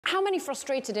How many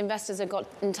frustrated investors have got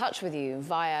in touch with you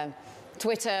via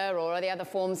Twitter or the other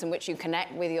forms in which you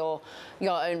connect with your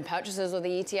own purchases or the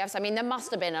ETFs? I mean, there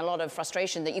must have been a lot of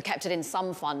frustration that you kept it in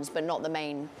some funds, but not the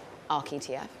main ARK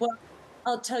ETF. Well,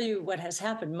 I'll tell you what has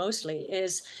happened mostly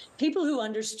is people who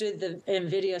understood the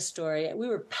Nvidia story. We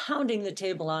were pounding the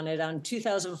table on it on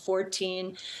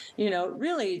 2014,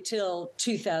 really till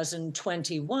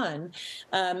 2021.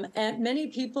 And many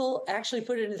people actually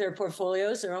put it into their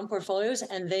portfolios, their own portfolios,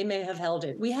 and they may have held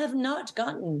it. We have not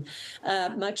gotten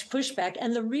much pushback.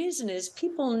 And the reason is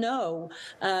people know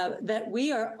that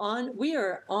we are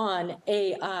on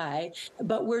AI,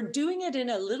 but we're doing it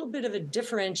in a little bit of a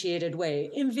differentiated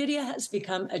way. Nvidia has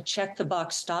become a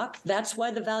check-the-box stock. That's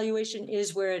why the valuation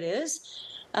is where it is.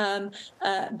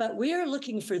 But we are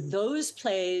looking for those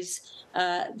plays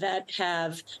that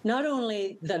have not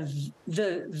only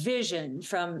the vision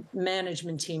from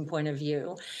management team point of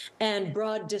view and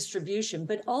broad distribution,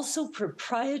 but also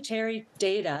proprietary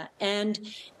data and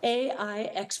AI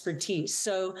expertise.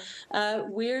 So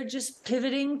we're just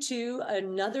pivoting to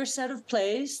another set of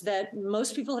plays that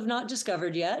most people have not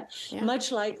discovered yet,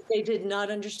 much like they did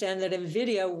not understand that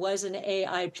Nvidia was an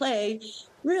AI play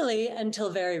really until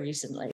very recently.